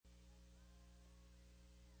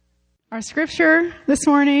Our scripture this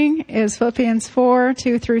morning is Philippians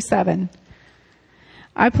 4:2-7.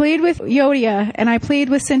 I plead with Euodia and I plead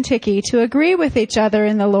with Syntyche to agree with each other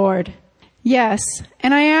in the Lord. Yes,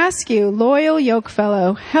 and I ask you, loyal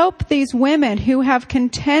yokefellow, help these women who have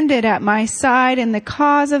contended at my side in the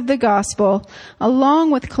cause of the gospel,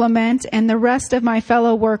 along with Clement and the rest of my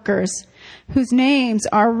fellow workers, whose names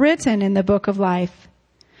are written in the book of life.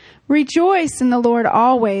 Rejoice in the Lord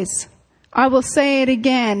always. I will say it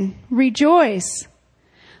again, rejoice.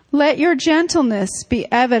 Let your gentleness be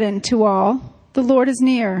evident to all. The Lord is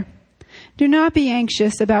near. Do not be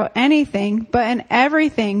anxious about anything, but in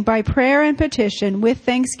everything, by prayer and petition, with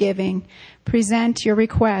thanksgiving, present your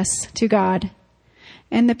requests to God.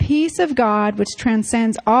 And the peace of God, which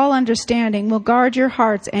transcends all understanding, will guard your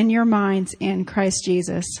hearts and your minds in Christ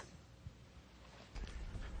Jesus.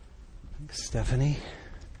 Thanks, Stephanie.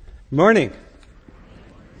 Morning.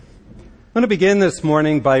 I want to begin this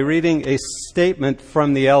morning by reading a statement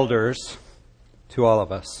from the elders to all of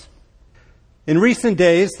us. In recent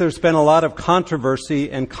days, there's been a lot of controversy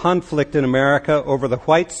and conflict in America over the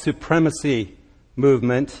white supremacy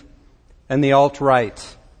movement and the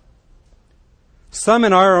alt-right. Some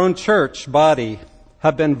in our own church body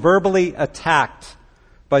have been verbally attacked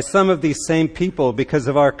by some of these same people because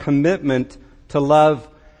of our commitment to love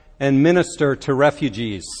and minister to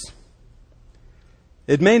refugees.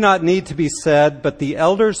 It may not need to be said, but the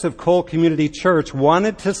elders of Cole Community Church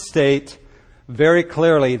wanted to state very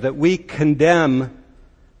clearly that we condemn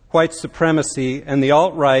white supremacy and the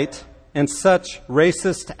alt-right and such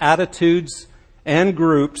racist attitudes and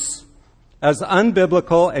groups as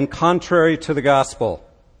unbiblical and contrary to the gospel.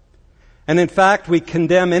 And in fact, we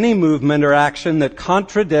condemn any movement or action that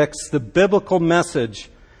contradicts the biblical message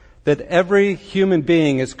that every human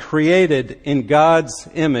being is created in God's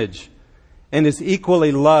image and is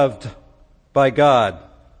equally loved by God.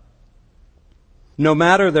 No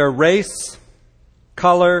matter their race,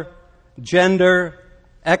 color, gender,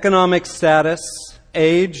 economic status,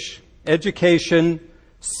 age, education,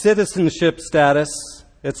 citizenship status,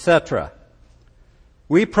 etc.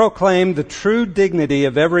 We proclaim the true dignity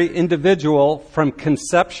of every individual from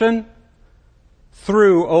conception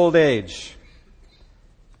through old age.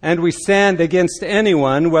 And we stand against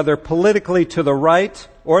anyone, whether politically to the right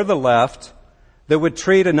or the left, that would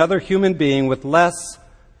treat another human being with less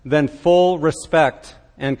than full respect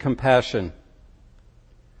and compassion.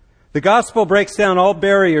 The gospel breaks down all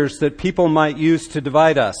barriers that people might use to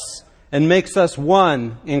divide us and makes us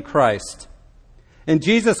one in Christ. And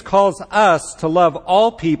Jesus calls us to love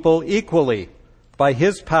all people equally by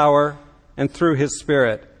His power and through His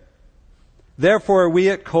Spirit. Therefore, we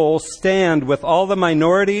at Cole stand with all the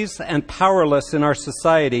minorities and powerless in our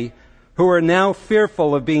society who are now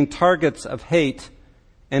fearful of being targets of hate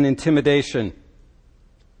and intimidation.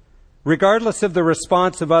 Regardless of the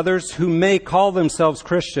response of others who may call themselves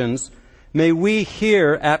Christians, may we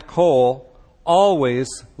here at Cole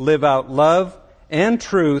always live out love and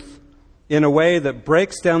truth in a way that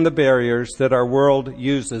breaks down the barriers that our world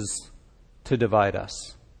uses to divide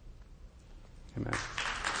us. Amen.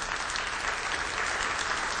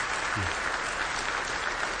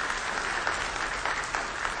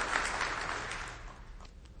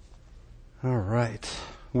 All right.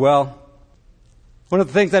 Well, one of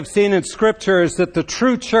the things I've seen in Scripture is that the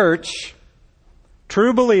true church,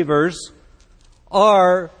 true believers,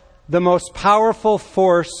 are the most powerful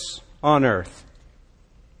force on earth.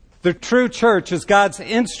 The true church is God's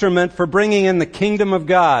instrument for bringing in the kingdom of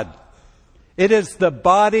God. It is the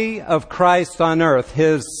body of Christ on earth,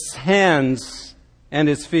 His hands and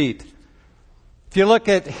His feet. If you look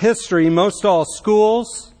at history, most all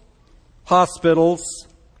schools, hospitals,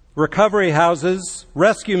 recovery houses,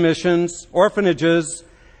 rescue missions, orphanages,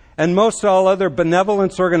 and most all other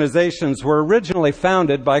benevolence organizations were originally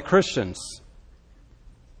founded by Christians.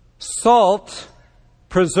 Salt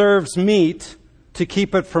preserves meat to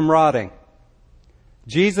keep it from rotting.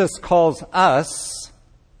 Jesus calls us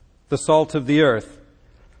the salt of the earth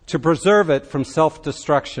to preserve it from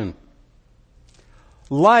self-destruction.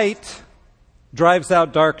 Light drives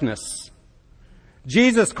out darkness.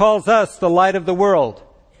 Jesus calls us the light of the world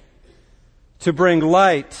to bring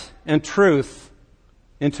light and truth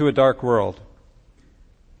into a dark world.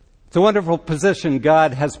 It's a wonderful position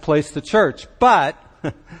God has placed the church, but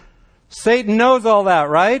Satan knows all that,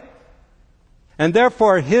 right? And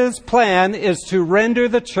therefore his plan is to render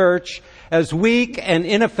the church as weak and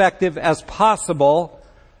ineffective as possible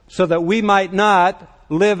so that we might not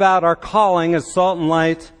live out our calling as salt and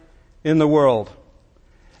light in the world.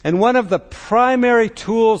 And one of the primary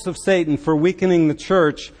tools of Satan for weakening the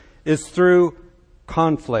church is through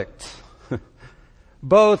conflict.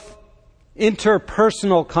 Both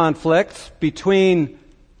interpersonal conflict between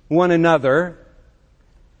one another,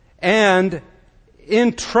 and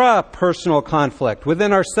intrapersonal conflict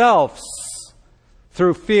within ourselves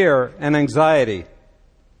through fear and anxiety.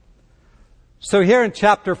 So here in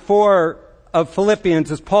chapter 4 of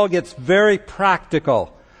Philippians, as Paul gets very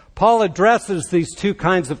practical, Paul addresses these two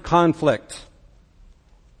kinds of conflict.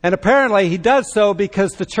 And apparently he does so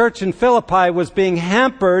because the church in Philippi was being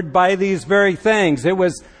hampered by these very things. It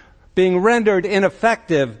was being rendered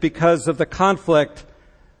ineffective because of the conflict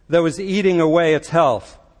that was eating away its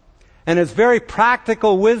health. And his very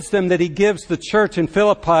practical wisdom that he gives the church in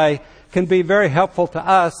Philippi can be very helpful to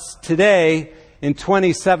us today in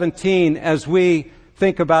 2017 as we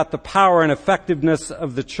think about the power and effectiveness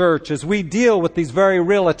of the church, as we deal with these very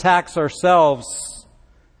real attacks ourselves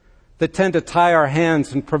that tend to tie our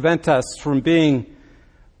hands and prevent us from being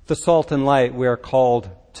the salt and light we are called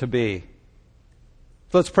to be.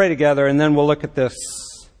 Let's pray together, and then we'll look at this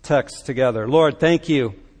text together. Lord, thank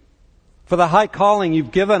you for the high calling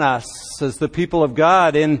you've given us as the people of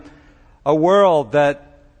God in a world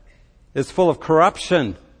that is full of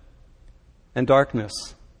corruption and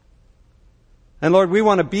darkness. And Lord, we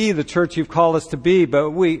want to be the church you've called us to be, but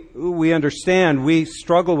we understand we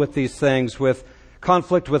struggle with these things, with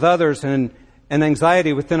conflict with others and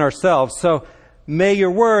anxiety within ourselves. So may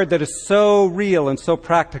your word that is so real and so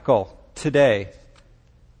practical today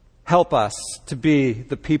help us to be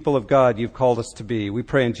the people of God you've called us to be. We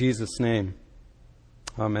pray in Jesus' name.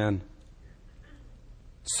 Amen.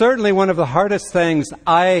 Certainly one of the hardest things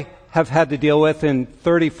I have had to deal with in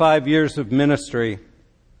 35 years of ministry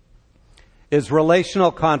is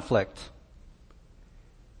relational conflict.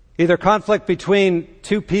 Either conflict between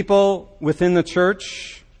two people within the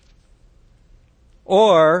church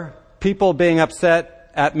or people being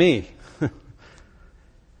upset at me.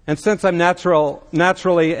 And since I'm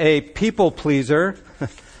naturally a people pleaser,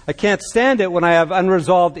 I can't stand it when I have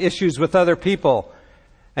unresolved issues with other people.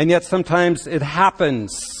 And yet sometimes it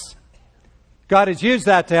happens. God has used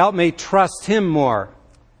that to help me trust Him more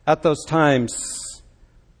at those times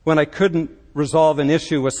when I couldn't resolve an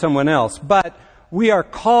issue with someone else. But we are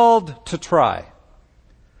called to try.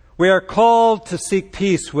 We are called to seek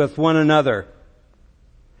peace with one another.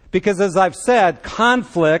 Because as I've said,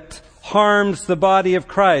 conflict harms the body of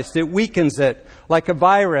Christ. It weakens it like a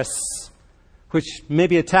virus, which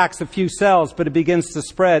maybe attacks a few cells, but it begins to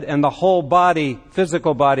spread, and the whole body,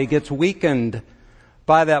 physical body, gets weakened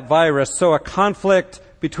by that virus. So a conflict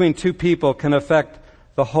between two people can affect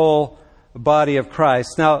the whole body of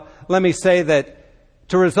Christ. Now, let me say that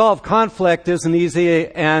to resolve conflict isn't easy,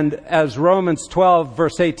 and as Romans 12,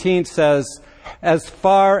 verse 18 says, as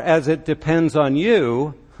far as it depends on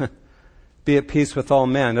you, be at peace with all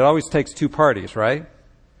men. It always takes two parties, right?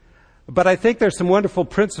 But I think there's some wonderful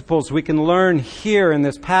principles we can learn here in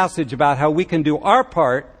this passage about how we can do our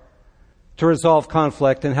part to resolve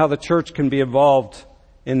conflict and how the church can be involved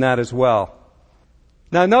in that as well.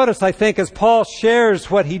 Now notice, I think, as Paul shares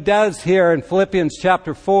what he does here in Philippians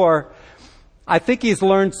chapter 4, I think he's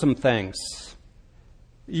learned some things.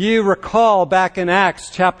 You recall back in Acts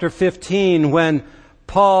chapter 15 when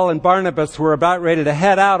Paul and Barnabas were about ready to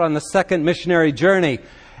head out on the second missionary journey,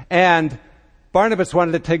 and Barnabas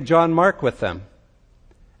wanted to take John Mark with them.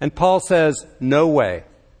 And Paul says, no way.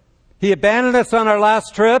 He abandoned us on our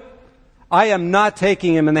last trip. I am not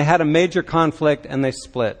taking him. And they had a major conflict and they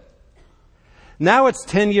split. Now it's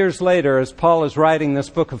 10 years later as Paul is writing this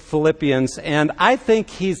book of Philippians, and I think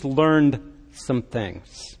he's learned some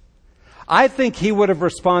things. I think he would have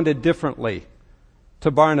responded differently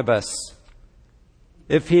to Barnabas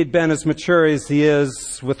if he had been as mature as he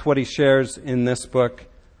is with what he shares in this book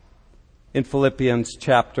in Philippians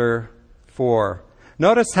chapter 4.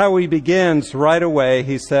 Notice how he begins right away.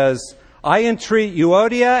 He says, I entreat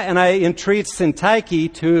Euodia and I entreat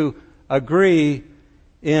Syntyche to agree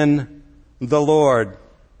in the Lord.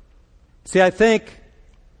 See, I think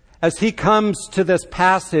as he comes to this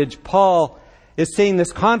passage, Paul is seeing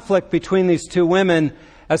this conflict between these two women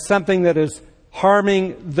as something that is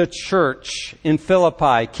harming the church in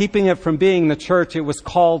Philippi, keeping it from being the church it was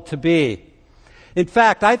called to be. In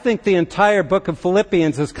fact, I think the entire book of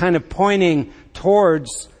Philippians is kind of pointing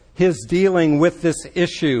towards his dealing with this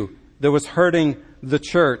issue that was hurting the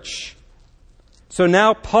church. So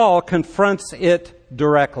now Paul confronts it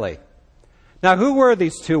directly. Now, who were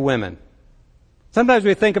these two women? Sometimes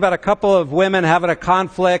we think about a couple of women having a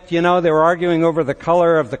conflict. You know, they were arguing over the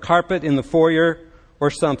color of the carpet in the foyer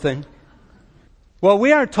or something. Well,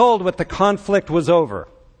 we aren't told what the conflict was over.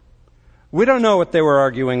 We don't know what they were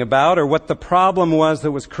arguing about or what the problem was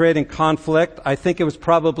that was creating conflict. I think it was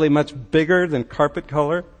probably much bigger than carpet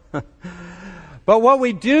color. But what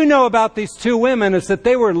we do know about these two women is that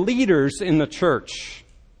they were leaders in the church.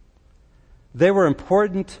 They were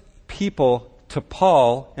important people to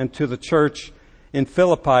Paul and to the church in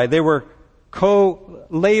Philippi. They were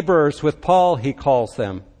co-laborers with Paul, he calls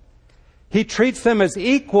them. He treats them as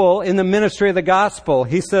equal in the ministry of the gospel.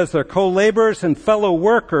 He says they're co-laborers and fellow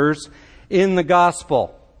workers in the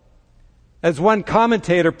gospel. As one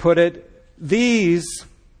commentator put it, these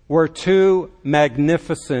were two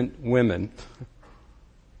magnificent women.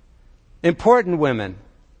 Important women.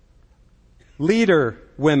 Leader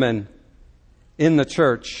women in the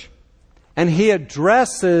church. And he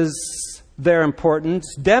addresses their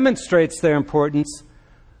importance, demonstrates their importance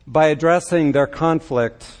by addressing their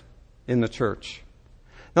conflict in the church.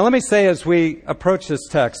 Now let me say as we approach this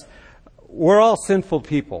text, we're all sinful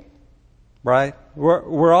people, right?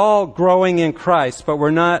 We're all growing in Christ, but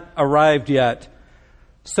we're not arrived yet.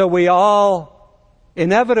 So we all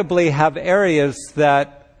inevitably have areas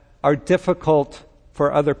that are difficult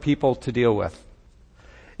for other people to deal with.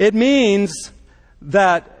 It means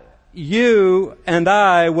that you and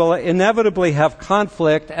I will inevitably have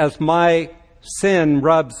conflict as my sin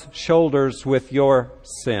rubs shoulders with your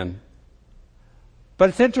sin. But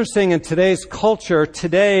it's interesting in today's culture,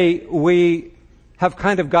 today we have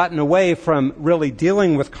kind of gotten away from really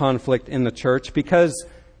dealing with conflict in the church because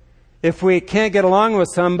if we can't get along with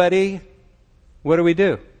somebody, what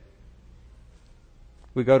do?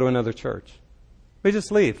 We go to another church. We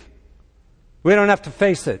just leave. We don't have to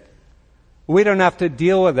face it. We don't have to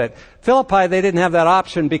deal with it. Philippi, they didn't have that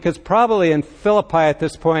option because probably in Philippi at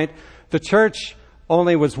this point, the church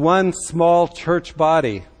only was one small church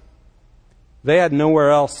body. They had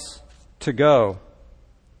nowhere else to go.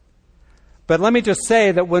 But let me just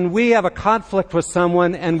say that when we have a conflict with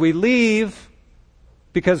someone and we leave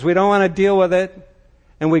because we don't want to deal with it,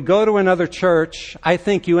 and we go to another church, I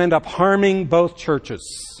think you end up harming both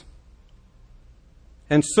churches.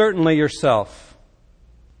 And certainly yourself.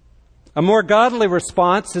 A more godly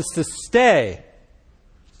response is to stay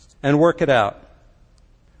and work it out.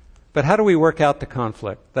 But how do we work out the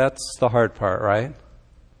conflict? That's the hard part, right?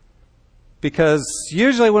 Because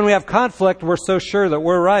usually when we have conflict, we're so sure that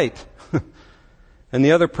we're right and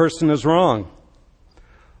the other person is wrong.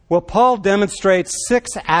 Well, Paul demonstrates 6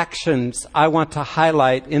 actions I want to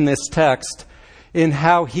highlight in this text in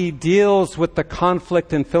how he deals with the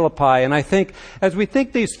conflict in Philippi. And I think as we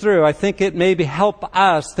think these through, I think it maybe help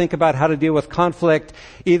us think about how to deal with conflict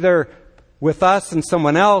either with us and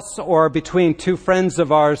someone else or between two friends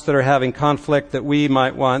of ours that are having conflict that we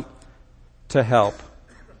might want to help.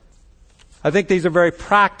 I think these are very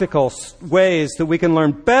practical ways that we can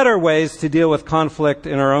learn better ways to deal with conflict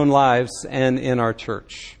in our own lives and in our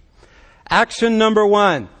church. Action number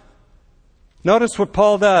 1. Notice what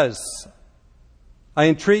Paul does. I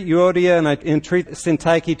entreat Euodia and I entreat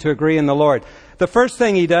Syntyche to agree in the Lord. The first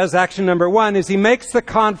thing he does, action number 1, is he makes the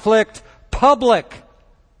conflict public.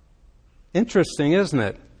 Interesting, isn't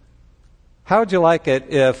it? How would you like it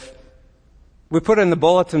if we put in the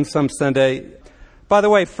bulletin some Sunday, by the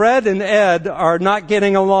way, Fred and Ed are not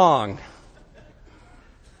getting along.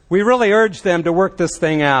 We really urge them to work this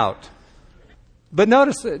thing out. But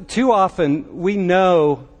notice, too often we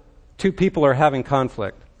know two people are having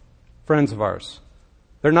conflict, friends of ours.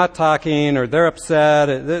 They're not talking or they're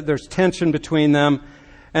upset, there's tension between them,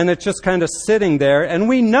 and it's just kind of sitting there. And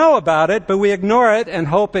we know about it, but we ignore it and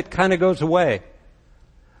hope it kind of goes away.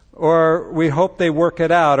 Or we hope they work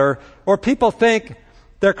it out. Or people think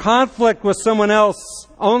their conflict with someone else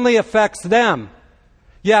only affects them.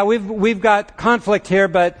 Yeah, we've got conflict here,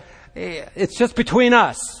 but it's just between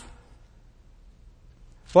us.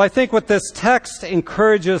 Well, I think what this text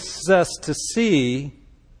encourages us to see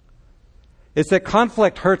is that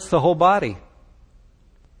conflict hurts the whole body.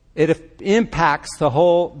 It impacts the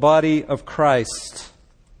whole body of Christ.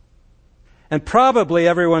 And probably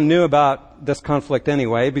everyone knew about this conflict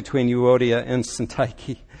anyway between Euodia and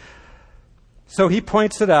Syntyche. So he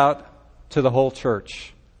points it out to the whole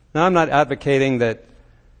church. Now, I'm not advocating that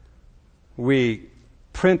we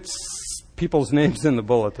print people's names in the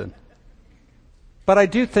bulletin. But I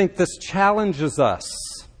do think this challenges us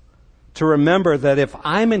to remember that if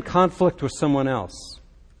I'm in conflict with someone else,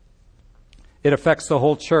 it affects the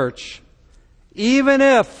whole church, even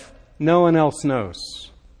if no one else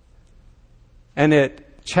knows. And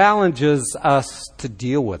it challenges us to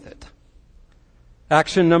deal with it.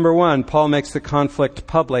 Action number 1, Paul makes the conflict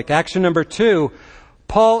public. Action number 2,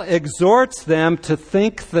 Paul exhorts them to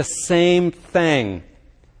think the same thing.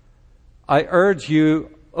 I urge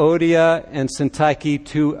you, Euodia and Syntyche,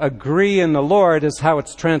 to agree in the Lord, is how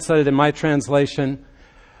it's translated in my translation.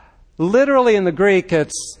 Literally in the Greek,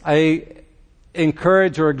 it's I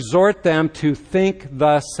encourage or exhort them to think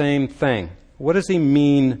the same thing. What does he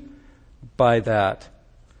mean by that?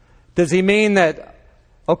 Does he mean that,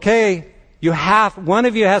 okay, one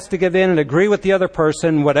of you has to give in and agree with the other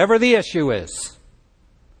person, whatever the issue is?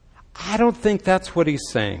 I don't think that's what he's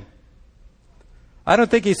saying. I don't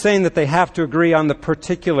think he's saying that they have to agree on the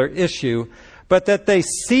particular issue, but that they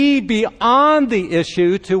see beyond the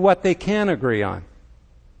issue to what they can agree on.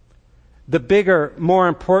 The bigger, more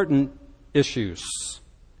important issues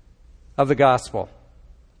of the gospel.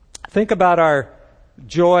 Think about our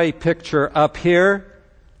joy picture up here.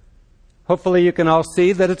 Hopefully you can all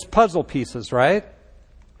see that it's puzzle pieces, right?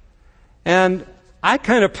 And I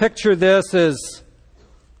kind of picture this as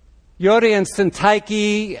Yodia and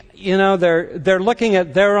Syntyche, they're looking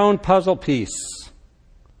at their own puzzle piece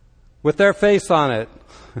with their face on it.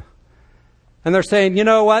 And they're saying, you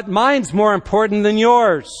know what? Mine's more important than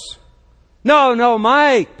yours. No,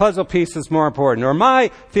 my puzzle piece is more important, or my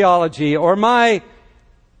theology, or my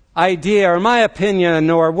idea, or my opinion,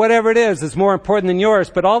 or whatever it is more important than yours,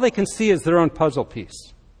 but all they can see is their own puzzle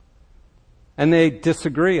piece. And they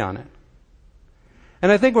disagree on it.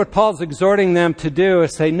 And I think what Paul's exhorting them to do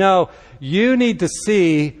is say, no, you need to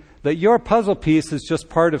see that your puzzle piece is just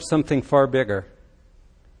part of something far bigger.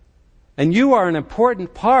 And you are an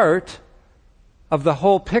important part of the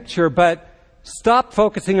whole picture, but stop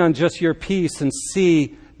focusing on just your piece and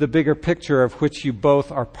see the bigger picture of which you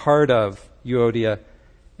both are part of, Euodia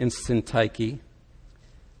and Syntyche.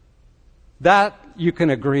 That you can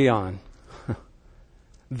agree on.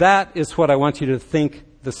 That is what I want you to think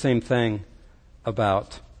the same thing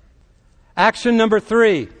about. Action number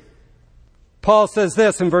 3. Paul says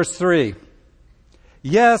this in verse 3.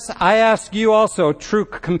 Yes, I ask you also, true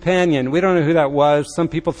companion. We don't know who that was. Some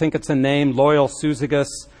people think it's a name, Loyal Syzygus.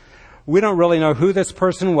 We don't really know who this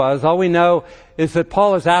person was. All we know is that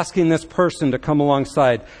Paul is asking this person to come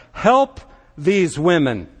alongside. Help these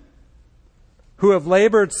women who have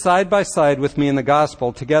labored side by side with me in the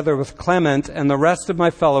gospel, together with Clement and the rest of my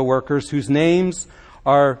fellow workers whose names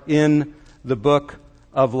are in the book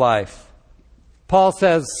of life. Paul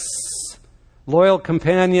says, loyal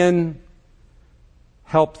companion,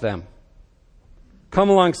 help them. Come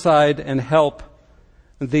alongside and help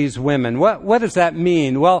these women. What does that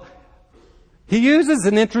mean? Well, he uses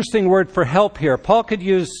an interesting word for help here. Paul could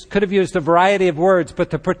have used a variety of words, but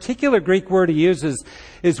the particular Greek word he uses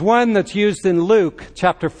is one that's used in Luke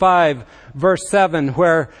chapter 5, verse 7,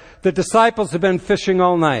 where the disciples have been fishing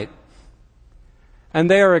all night. And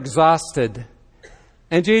they are exhausted.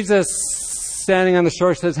 And Jesus, standing on the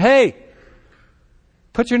shore, says, hey,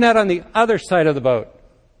 put your net on the other side of the boat.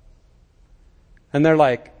 And they're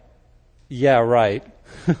like, yeah, right.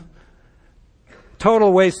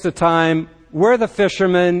 Total waste of time. We're the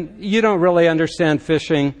fishermen. You don't really understand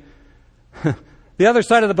fishing. The other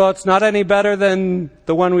side of the boat's not any better than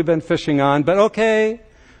the one we've been fishing on, but okay.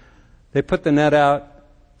 They put the net out.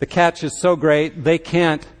 The catch is so great, they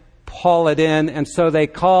can't haul it in, and so they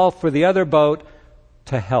call for the other boat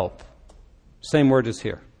to help. Same word as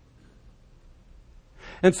here.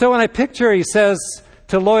 And so when I picture, he says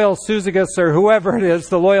to Loyal Syzygus or whoever it is,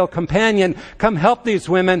 the loyal companion, come help these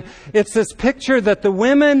women. It's this picture that the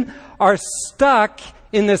women are stuck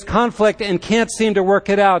in this conflict and can't seem to work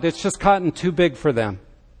it out. It's just gotten too big for them.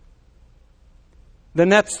 The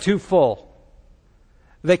net's too full.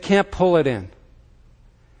 They can't pull it in.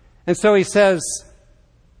 And so he says,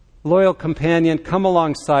 loyal companion, come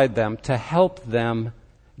alongside them to help them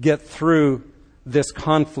get through this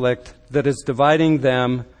conflict that is dividing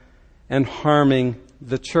them and harming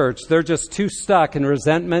the church. They're just too stuck in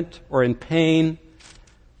resentment or in pain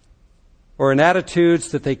or in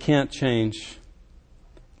attitudes that they can't change.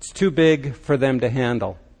 It's too big for them to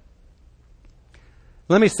handle.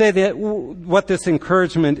 Let me say that what this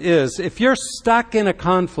encouragement is. If you're stuck in a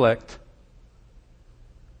conflict,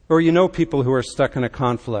 or you know people who are stuck in a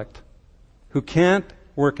conflict, who can't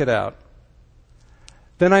work it out,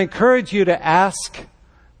 then I encourage you to ask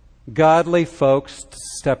godly folks to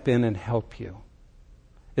step in and help you.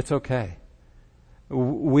 It's okay.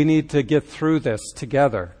 We need to get through this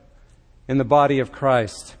together in the body of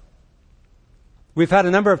Christ. We've had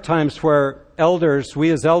a number of times where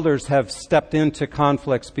we as elders have stepped into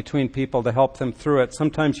conflicts between people to help them through it.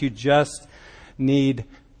 Sometimes you just need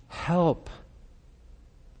help.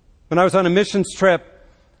 When I was on a missions trip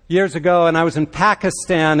years ago, and I was in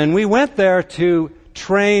Pakistan, and we went there to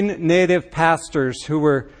train native pastors who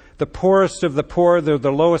were the poorest of the poor. They're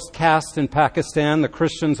the lowest caste in Pakistan. The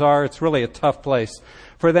Christians are. It's really a tough place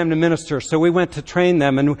for them to minister. So we went to train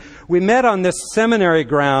them, and we met on this seminary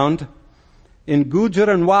ground in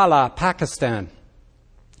Gujranwala, Pakistan.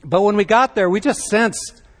 But when we got there, we just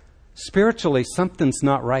sensed spiritually something's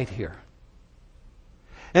not right here.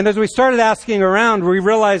 And as we started asking around, we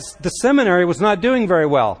realized the seminary was not doing very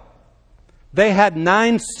well. They had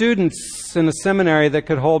 9 students in a seminary that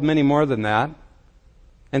could hold many more than that,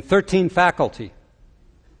 and 13 faculty.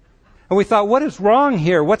 And we thought, what is wrong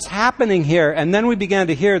here? What's happening here? And then we began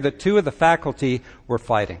to hear that 2 of the faculty were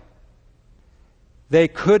fighting. They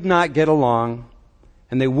could not get along,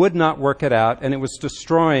 and they would not work it out, and it was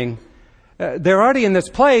destroying. They're already in this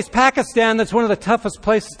place, Pakistan, that's one of the toughest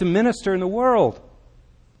places to minister in the world.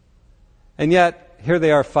 And yet, here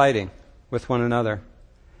they are fighting with one another.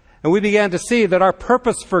 And we began to see that our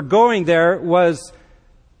purpose for going there was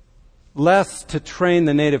less to train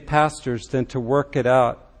the native pastors than to work it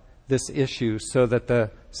out, this issue, so that the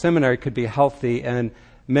seminary could be healthy and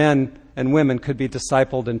men and women could be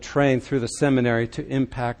discipled and trained through the seminary to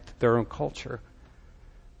impact their own culture.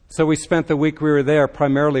 So we spent the week we were there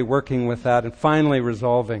primarily working with that and finally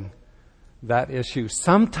resolving that issue.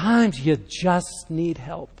 Sometimes you just need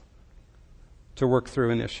help to work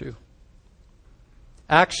through an issue.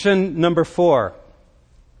 Action number 4.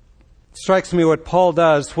 Strikes me what Paul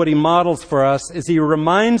does, what he models for us, is he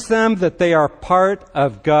reminds them that they are part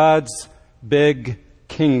of God's big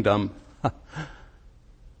kingdom.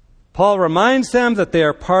 Paul reminds them that they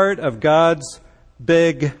are part of God's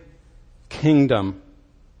big kingdom.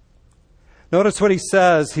 Notice what he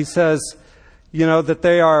says. He says, that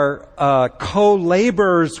they are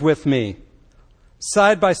co-laborers with me,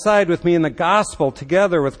 side by side with me in the gospel,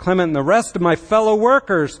 together with Clement and the rest of my fellow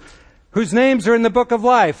workers, whose names are in the book of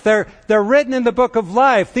life. They're written in the book of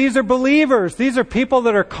life. These are believers. These are people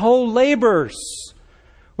that are co-laborers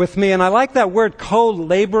with me. And I like that word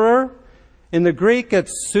co-laborer. In the Greek,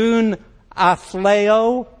 it's sun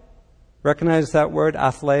athleo. Recognize that word,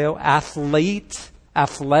 athleo? Athlete,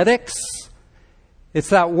 athletics. It's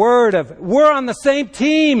that word of, we're on the same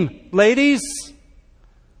team, ladies.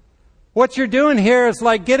 What you're doing here is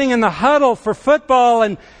like getting in the huddle for football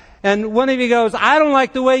and one of you goes, I don't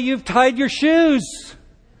like the way you've tied your shoes.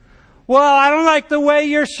 Well, I don't like the way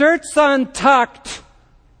your shirt's untucked.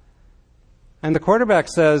 And the quarterback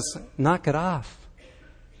says, knock it off.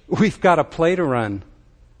 We've got a play to run.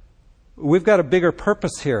 We've got a bigger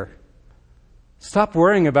purpose here. Stop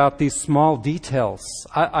worrying about these small details.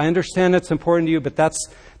 I understand it's important to you, but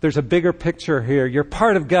there's a bigger picture here. You're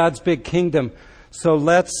part of God's big kingdom. So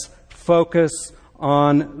let's focus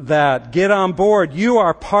on that. Get on board. You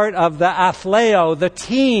are part of the athleo, the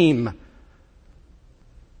team.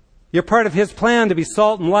 You're part of His plan to be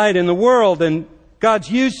salt and light in the world, and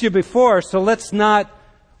God's used you before, so let's not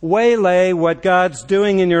waylay what God's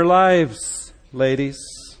doing in your lives, ladies.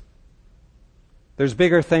 There's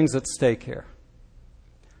bigger things at stake here.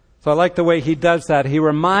 So I like the way he does that. He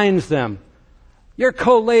reminds them, you're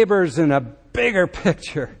co-laborers in a bigger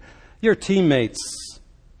picture. You're teammates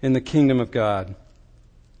in the kingdom of God.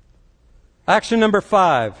 Action number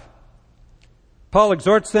 5. Paul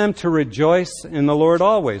exhorts them to rejoice in the Lord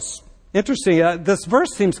always. Interesting, this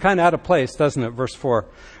verse seems kind of out of place, doesn't it? Verse 4.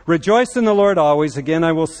 Rejoice in the Lord always. Again,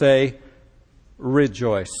 I will say,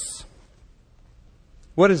 rejoice.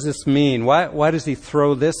 What does this mean? Why does he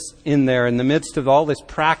throw this in there in the midst of all this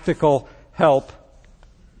practical help?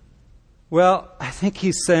 Well, I think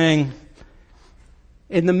he's saying,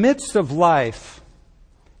 in the midst of life,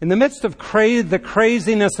 in the midst of the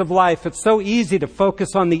craziness of life, it's so easy to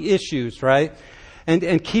focus on the issues, right?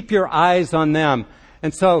 And keep your eyes on them.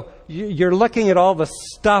 And so you're looking at all the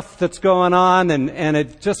stuff that's going on and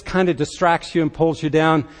it just kind of distracts you and pulls you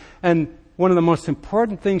down. And one of the most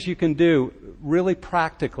important things you can do, really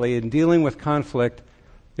practically, in dealing with conflict,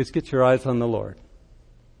 is get your eyes on the Lord.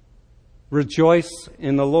 Rejoice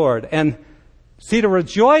in the Lord. And see, to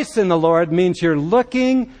rejoice in the Lord means you're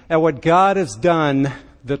looking at what God has done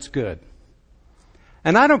that's good.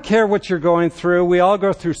 And I don't care what you're going through. We all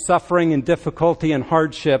go through suffering and difficulty and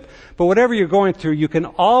hardship. But whatever you're going through, you can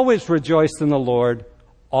always rejoice in the Lord.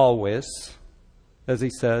 Always, as he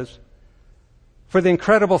says. For the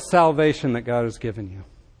incredible salvation that God has given you.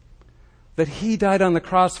 That He died on the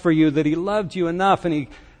cross for you. That He loved you enough. And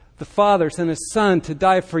the Father sent His Son to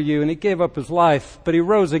die for you. And He gave up His life. But He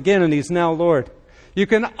rose again and He's now Lord. You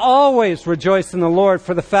can always rejoice in the Lord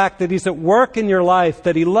for the fact that He's at work in your life,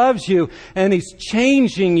 that He loves you, and He's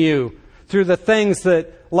changing you through the things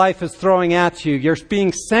that life is throwing at you. You're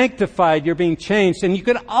being sanctified, you're being changed, and you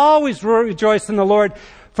can always rejoice in the Lord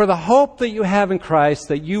for the hope that you have in Christ,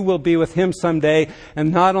 that you will be with Him someday,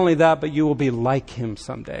 and not only that, but you will be like Him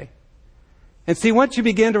someday. And see, once you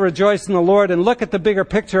begin to rejoice in the Lord and look at the bigger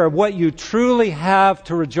picture of what you truly have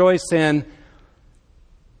to rejoice in,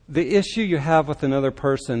 the issue you have with another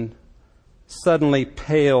person suddenly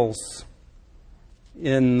pales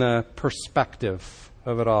in the perspective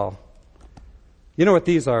of it all. You know what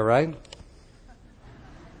these are, right?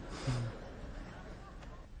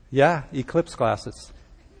 Yeah, eclipse glasses.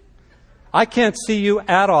 I can't see you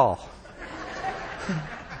at all.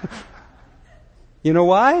 You know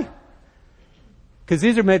why? Because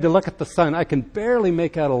these are made to look at the sun. I can barely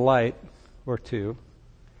make out a light or two.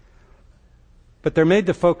 But they're made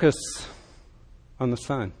to focus on the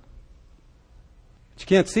sun. But you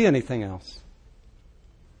can't see anything else.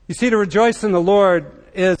 You see, to rejoice in the Lord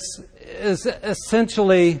is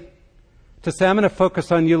essentially to say, I'm going to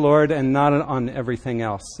focus on you, Lord, and not on everything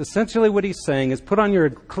else. Essentially what he's saying is put on your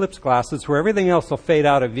eclipse glasses where everything else will fade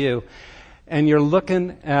out of you, and you're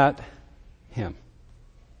looking at him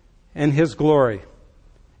and his glory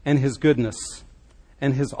and his goodness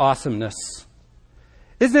and his awesomeness.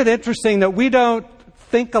 Isn't it interesting that we don't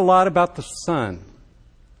think a lot about the sun?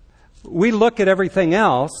 We look at everything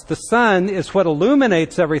else. The sun is what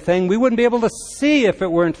illuminates everything. We wouldn't be able to see if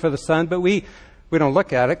it weren't for the sun, but we don't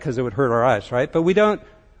look at it because it would hurt our eyes, right? But we don't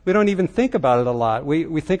even think about it a lot.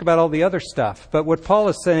 We think about all the other stuff. But what Paul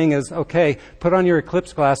is saying is, okay, put on your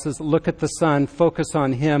eclipse glasses, look at the sun, focus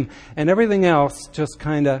on him, and everything else just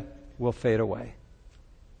kind of will fade away.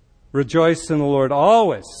 Rejoice in the Lord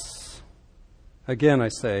always. Again, I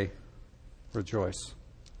say, rejoice.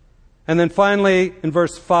 And then finally, in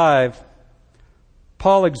verse 5,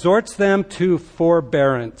 Paul exhorts them to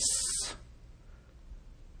forbearance.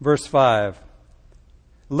 Verse 5,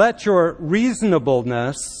 let your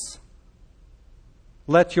reasonableness,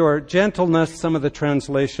 let your gentleness, some of the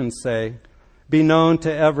translations say, be known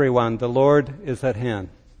to everyone. The Lord is at hand.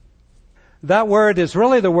 That word is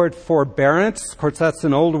really the word forbearance. Of course, that's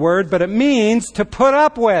an old word, but it means to put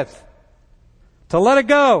up with. To let it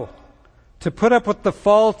go, to put up with the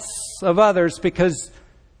faults of others because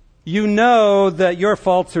you know that your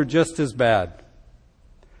faults are just as bad.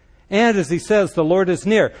 And as he says, the Lord is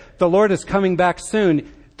near. The Lord is coming back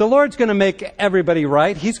soon. The Lord's going to make everybody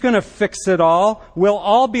right. He's going to fix it all. We'll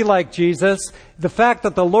all be like Jesus. The fact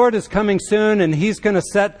that the Lord is coming soon and he's going to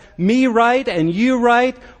set me right and you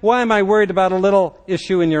right, why am I worried about a little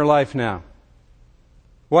issue in your life now?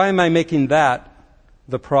 Why am I making that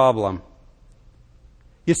the problem?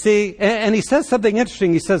 You see, and he says something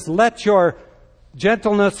interesting. He says, let your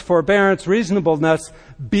gentleness, forbearance, reasonableness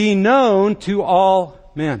be known to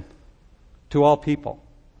all men, to all people.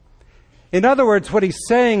 In other words, what he's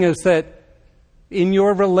saying is that in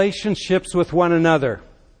your relationships with one another,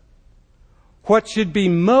 what should be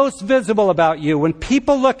most visible about you when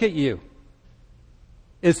people look at you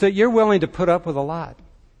is that you're willing to put up with a lot,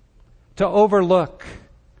 to overlook,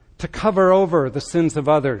 to cover over the sins of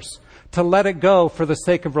others, to let it go for the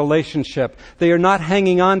sake of relationship. They are not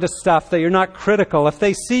hanging on to stuff. They are not critical. If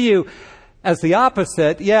they see you as the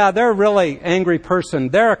opposite, yeah, they're a really angry person.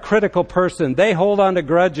 They're a critical person. They hold on to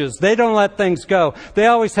grudges. They don't let things go. They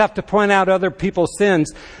always have to point out other people's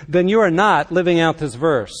sins. Then you are not living out this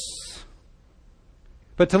verse.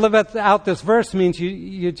 But to live out this verse means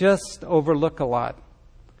you just overlook a lot.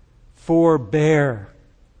 Forbear.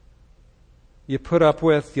 You put up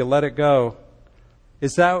with, you let it go.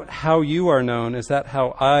 Is that how you are known? Is that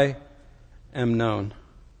how I am known?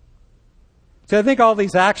 So I think all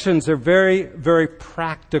these actions are very, very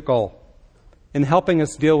practical in helping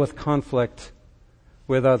us deal with conflict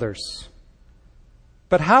with others.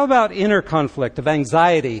 But how about inner conflict of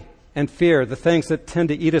anxiety and fear, the things that tend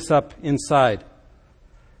to eat us up inside?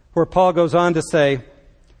 Where Paul goes on to say,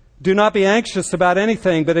 do not be anxious about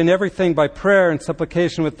anything, but in everything by prayer and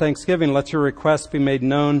supplication with thanksgiving, let your requests be made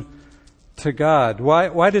known to God.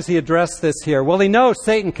 Why does he address this here? Well, he knows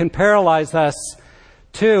Satan can paralyze us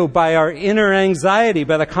too by our inner anxiety,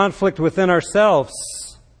 by the conflict within ourselves.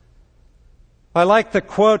 I like the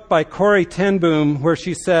quote by Corrie ten Boom where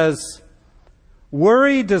she says,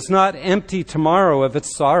 worry does not empty tomorrow of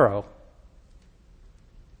its sorrow.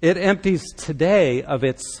 It empties today of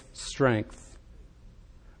its strength.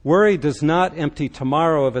 Worry does not empty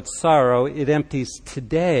tomorrow of its sorrow. It empties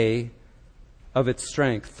today of its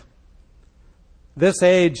strength. This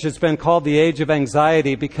age has been called the age of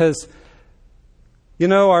anxiety because, you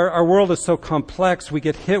know, our world is so complex. We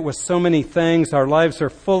get hit with so many things. Our lives are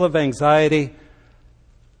full of anxiety.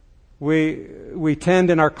 We tend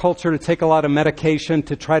in our culture to take a lot of medication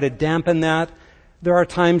to try to dampen that. There are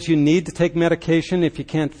times you need to take medication if you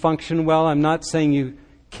can't function well. I'm not saying you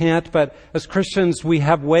can't, but as Christians, we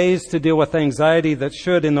have ways to deal with anxiety that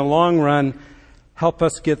should, in the long run, help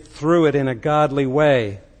us get through it in a godly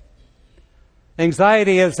way.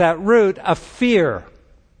 Anxiety is at root a fear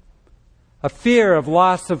a fear of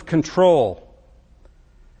loss of control.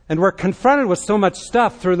 And we're confronted with so much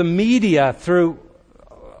stuff through the media, through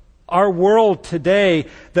our world today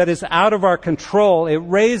that is out of our control. It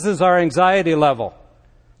raises our anxiety level.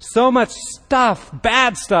 So much stuff,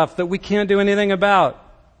 bad stuff, that we can't do anything about.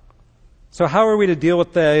 So how are we to deal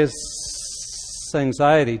with this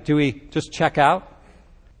anxiety? Do we just check out?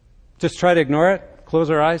 Just try to ignore it? Close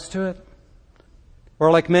our eyes to it? Or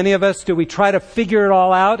like many of us, do we try to figure it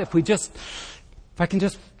all out? If I can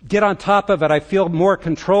just get on top of it, I feel more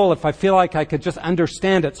control. If I feel like I could just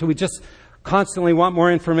understand it. So we just constantly want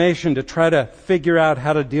more information to try to figure out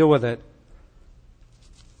how to deal with it.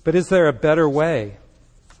 But is there a better way?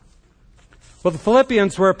 Well, the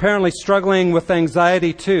Philippians were apparently struggling with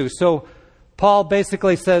anxiety too. So Paul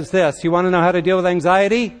basically says this: you want to know how to deal with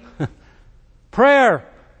anxiety? Prayer.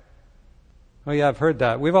 Oh yeah, I've heard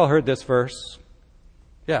that. We've all heard this verse.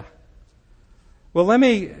 Yeah. Well, let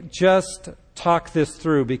me just talk this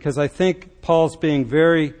through, because I think Paul's being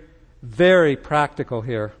very, very practical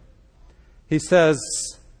here. He says,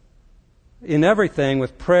 in everything,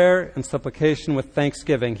 with prayer and supplication, with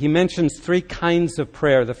thanksgiving. He mentions three kinds of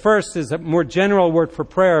prayer. The first is a more general word for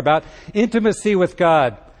prayer about intimacy with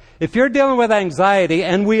God. If you're dealing with anxiety,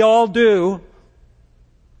 and we all do,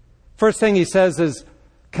 first thing he says is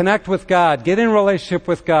connect with God. Get in relationship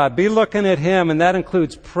with God. Be looking at Him, and that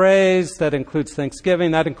includes praise, that includes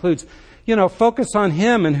thanksgiving, that includes, focus on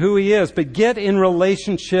Him and who He is, but get in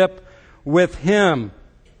relationship with Him.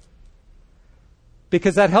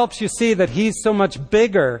 Because that helps you see that He's so much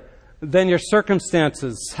bigger than your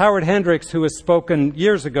circumstances. Howard Hendricks, who has spoken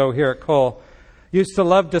years ago here at Cole, used to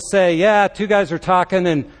love to say, yeah, two guys are talking,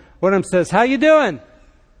 and one of them says, how you doing?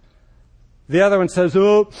 The other one says,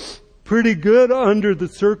 oh, pretty good under the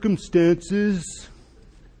circumstances.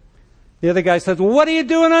 The other guy says, well, what are you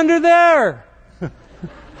doing under there?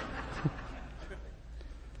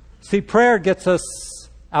 See, prayer gets us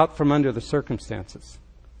out from under the circumstances.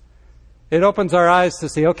 It opens our eyes to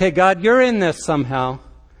see, okay, God, you're in this somehow.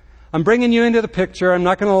 I'm bringing you into the picture. I'm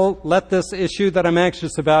not going to let this issue that I'm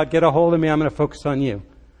anxious about get a hold of me. I'm going to focus on you.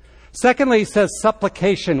 Secondly, he says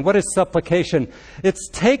supplication. What is supplication? It's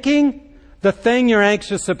taking the thing you're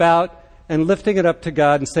anxious about and lifting it up to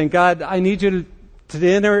God and saying, God, I need you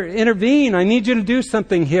to intervene. I need you to do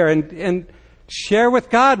something here, and share with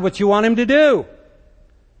God what you want Him to do.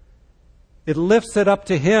 It lifts it up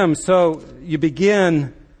to Him, so you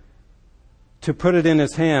begin to put it in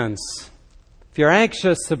His hands. If you're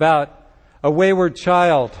anxious about a wayward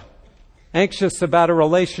child, anxious about a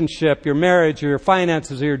relationship, your marriage or your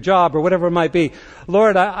finances or your job or whatever it might be,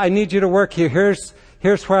 Lord, I need you to work here.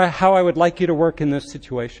 Here's how I would like you to work in this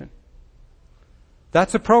situation.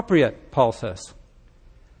 That's appropriate, Paul says.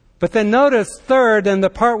 But then notice, third, and the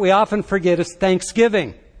part we often forget, is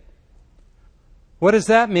thanksgiving. What does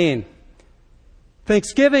that mean?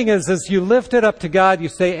 Thanksgiving is as you lift it up to God, you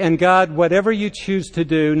say, and God, whatever you choose to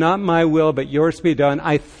do, not my will, but yours be done.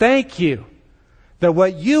 I thank you that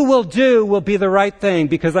what you will do will be the right thing,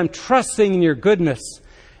 because I'm trusting in your goodness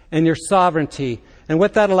and your sovereignty. And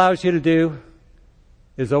what that allows you to do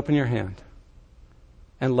is open your hand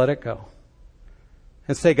and let it go.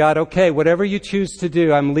 And say, God, okay, whatever you choose to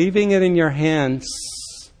do, I'm leaving it in your hands.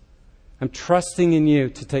 I'm trusting in you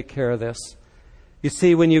to take care of this. You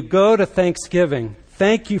see, when you go to thanksgiving,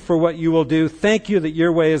 thank you for what you will do. Thank you that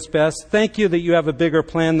your way is best. Thank you that you have a bigger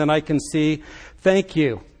plan than I can see. Thank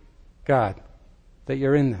you, God, that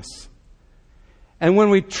you're in this. And when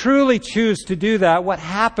we truly choose to do that, what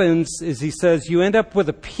happens is, he says, you end up with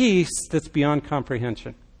a peace that's beyond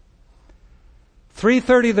comprehension.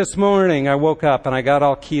 3:30 this morning, I woke up and I got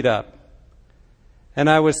all keyed up. And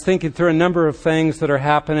I was thinking through a number of things that are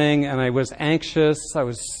happening, and I was anxious. I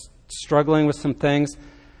was struggling with some things.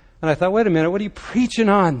 And I thought, wait a minute, what are you preaching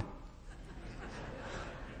on?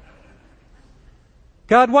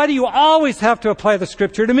 God, why do you always have to apply the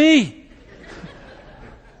Scripture to me?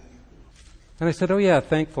 And I said, oh yeah,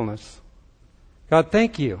 thankfulness. God,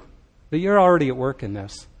 thank you that you're already at work in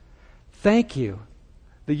this. Thank you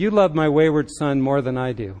that you love my wayward son more than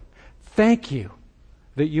I do. Thank you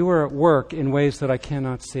that you are at work in ways that I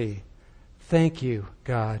cannot see. Thank you,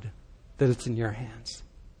 God, that it's in your hands.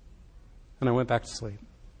 And I went back to sleep.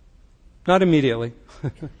 Not immediately.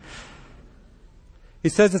 He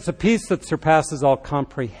says it's a peace that surpasses all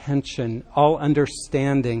comprehension, all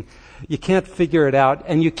understanding. You can't figure it out,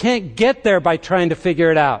 and you can't get there by trying to figure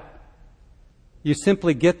it out. You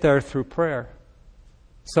simply get there through prayer,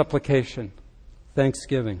 supplication,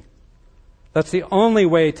 thanksgiving. That's the only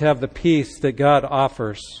way to have the peace that God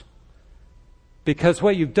offers. Because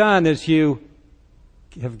what you've done is you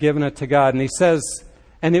have given it to God. And he says,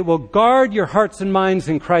 and it will guard your hearts and minds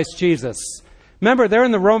in Christ Jesus. Remember, they're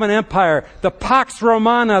in the Roman Empire, the Pax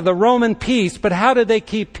Romana, the Roman peace. But how did they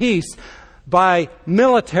keep peace? By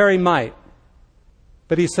military might.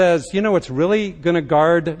 But he says, you know what's really going to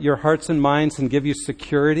guard your hearts and minds and give you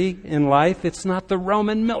security in life? It's not the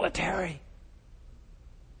Roman military.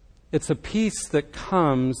 It's a peace that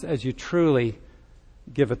comes as you truly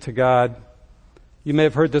give it to God. You may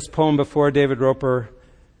have heard this poem before. David Roper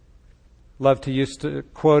loved to used to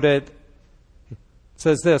quote it. It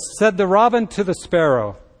says this, said the robin to the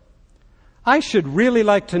sparrow, I should really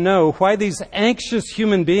like to know why these anxious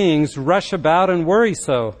human beings rush about and worry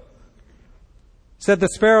so. Said the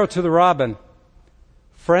sparrow to the robin,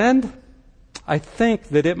 friend, I think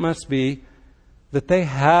that it must be that they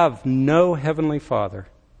have no heavenly Father,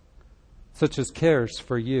 such as cares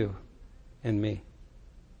for you and me.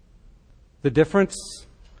 The difference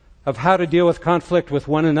of how to deal with conflict with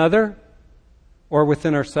one another or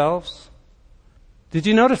within ourselves. Did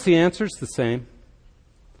you notice the answer's the same?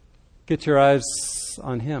 Get your eyes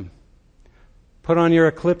on Him. Put on your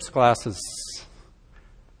eclipse glasses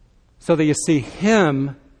so that you see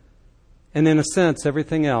Him, and in a sense,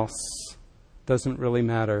 everything else doesn't really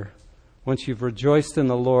matter once you've rejoiced in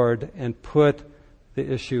the Lord and put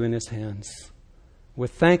the issue in His hands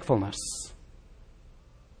with thankfulness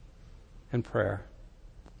and prayer.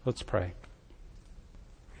 Let's pray.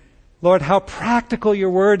 Lord, how practical your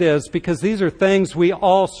word is, because these are things we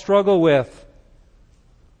all struggle with.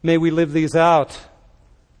 May we live these out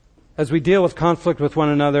as we deal with conflict with one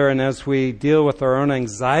another and as we deal with our own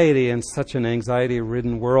anxiety in such an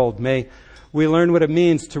anxiety-ridden world. May we learn what it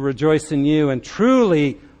means to rejoice in you and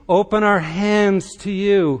truly open our hands to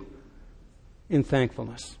you in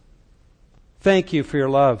thankfulness. Thank you for your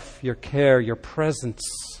love, your care, your presence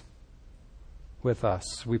with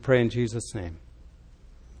us. We pray in Jesus' name.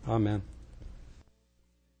 Amen.